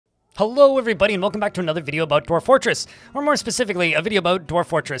Hello everybody and welcome back to another video about Dwarf Fortress, or more specifically, a video about Dwarf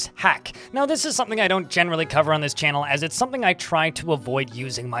Fortress Hack. Now this is something I don't generally cover on this channel as it's something I try to avoid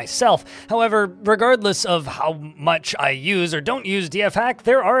using myself. However, regardless of how much I use or don't use DFHack,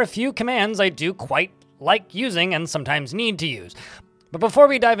 there are a few commands I do quite like using and sometimes need to use. But before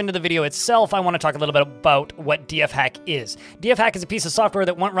we dive into the video itself, I want to talk a little bit about what DFHack is. DFHack is a piece of software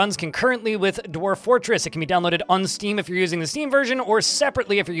that runs concurrently with Dwarf Fortress. It can be downloaded on Steam if you're using the Steam version, or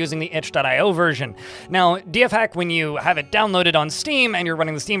separately if you're using the itch.io version. Now, DFHack, when you have it downloaded on Steam and you're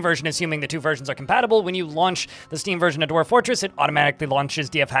running the Steam version, assuming the two versions are compatible, when you launch the Steam version of Dwarf Fortress, it automatically launches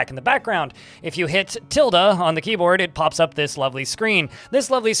DFHack in the background. If you hit tilde on the keyboard, it pops up this lovely screen. This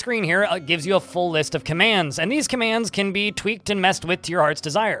lovely screen here gives you a full list of commands, and these commands can be tweaked and messed with to your heart's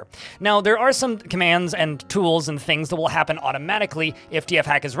desire. Now, there are some commands and tools and things that will happen automatically if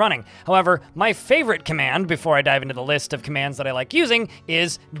DFHack is running. However, my favorite command, before I dive into the list of commands that I like using,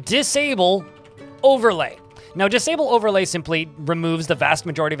 is disable overlay. Now, disable overlay simply removes the vast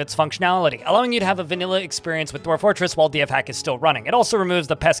majority of its functionality, allowing you to have a vanilla experience with Dwarf Fortress while DFHack is still running. It also removes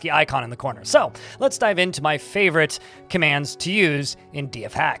the pesky icon in the corner. So, let's dive into my favorite commands to use in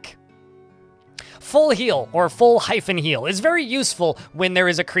DFHack. Full heal, or full hyphen heal, is very useful when there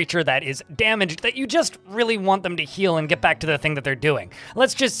is a creature that is damaged that you just really want them to heal and get back to the thing that they're doing.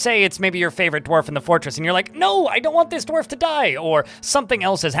 Let's just say it's maybe your favorite dwarf in the fortress and you're like, no, I don't want this dwarf to die, or something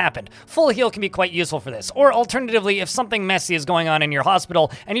else has happened. Full heal can be quite useful for this. Or alternatively, if something messy is going on in your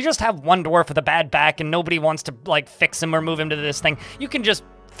hospital and you just have one dwarf with a bad back and nobody wants to like fix him or move him to this thing, you can just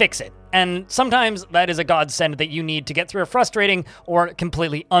fix it. And sometimes that is a godsend that you need to get through a frustrating or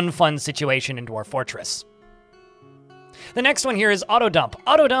completely unfun situation in Dwarf Fortress. The next one here is auto dump.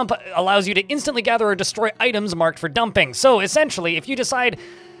 Auto dump allows you to instantly gather or destroy items marked for dumping. So essentially, if you decide,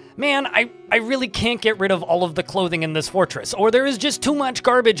 man, I really can't get rid of all of the clothing in this fortress, or there is just too much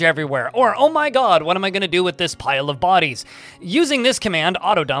garbage everywhere, or oh my god, what am I going to do with this pile of bodies? Using this command,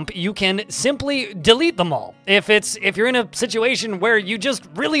 auto dump, you can simply delete them all. If you're in a situation where you just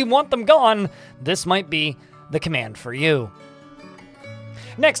really want them gone, this might be the command for you.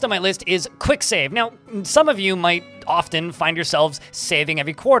 Next on my list is quick save. Now, some of you might often find yourselves saving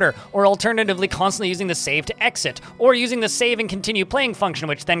every quarter, or alternatively constantly using the save to exit, or using the save and continue playing function,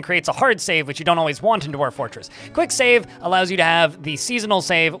 which then creates a hard save, which you don't always want in Dwarf Fortress. Quick save allows you to have the seasonal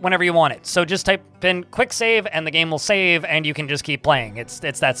save whenever you want it. So just type in quick save and the game will save and you can just keep playing. It's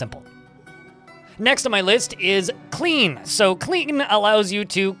that simple. Next on my list is clean. So clean allows you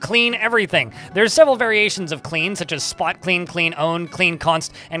to clean everything. There's several variations of clean, such as spot clean, clean own, clean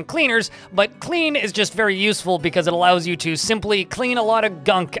const, and cleaners, but clean is just very useful because it allows you to simply clean a lot of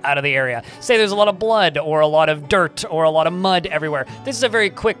gunk out of the area. Say there's a lot of blood or a lot of dirt or a lot of mud everywhere. This is a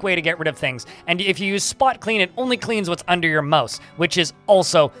very quick way to get rid of things. And if you use spot clean, it only cleans what's under your mouse, which is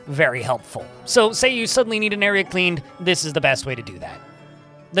also very helpful. So say you suddenly need an area cleaned, this is the best way to do that.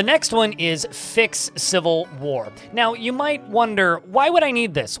 The next one is Fix Civil War. Now, you might wonder, why would I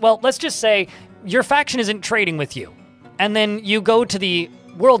need this? Well, let's just say your faction isn't trading with you, and then you go to the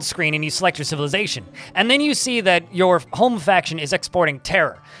world screen and you select your civilization, and then you see that your home faction is exporting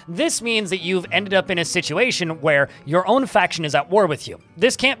terror. This means that you've ended up in a situation where your own faction is at war with you.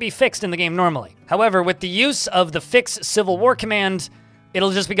 This can't be fixed in the game normally. However, with the use of the Fix Civil War command,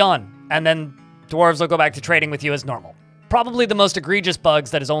 it'll just be gone, and then dwarves will go back to trading with you as normal. Probably the most egregious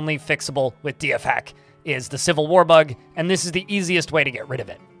bugs that is only fixable with DFHack is the Civil War bug, and this is the easiest way to get rid of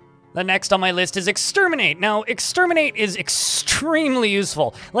it. The next on my list is Exterminate. Now, Exterminate is extremely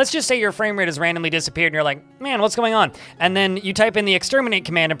useful. Let's just say your frame rate has randomly disappeared and you're like, man, what's going on? And then you type in the Exterminate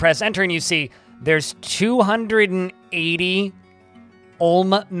command and press enter and you see there's 280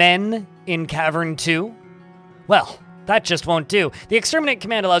 Ulm men in Cavern 2. Well, that just won't do. The Exterminate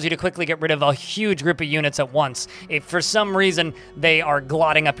command allows you to quickly get rid of a huge group of units at once. If for some reason they are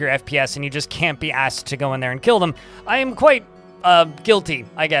glotting up your FPS and you just can't be asked to go in there and kill them, I am quite guilty,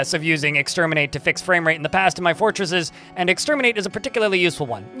 I guess, of using Exterminate to fix frame rate in the past in my fortresses, and Exterminate is a particularly useful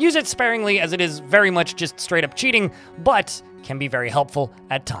one. Use it sparingly as it is very much just straight up cheating, but can be very helpful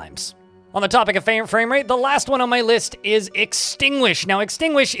at times. On the topic of frame rate, the last one on my list is Extinguish. Now,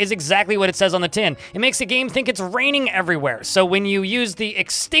 Extinguish is exactly what it says on the tin. It makes the game think it's raining everywhere. So when you use the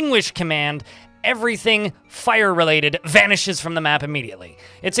Extinguish command, everything fire-related vanishes from the map immediately.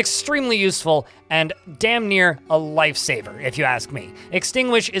 It's extremely useful and damn near a lifesaver, if you ask me.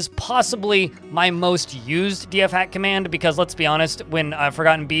 Extinguish is possibly my most used DFHack command because, let's be honest, when a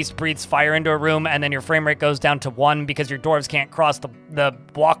Forgotten Beast breathes fire into a room and then your frame rate goes down to 1 because your dwarves can't cross the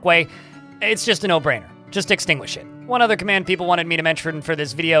walkway, it's just a no-brainer. Just extinguish it. One other command people wanted me to mention for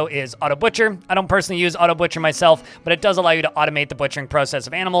this video is Auto Butcher. I don't personally use Auto Butcher myself, but it does allow you to automate the butchering process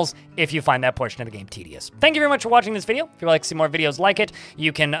of animals if you find that portion of the game tedious. Thank you very much for watching this video. If you'd like to see more videos like it,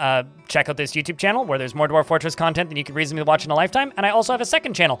 you can check out this YouTube channel where there's more Dwarf Fortress content than you can reasonably watch in a lifetime. And I also have a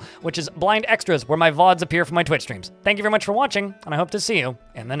second channel, which is Blind Extras, where my VODs appear for my Twitch streams. Thank you very much for watching, and I hope to see you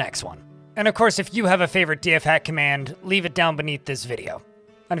in the next one. And of course, if you have a favorite DFHack command, leave it down beneath this video.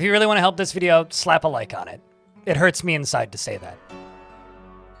 And if you really want to help this video, slap a like on it. It hurts me inside to say that.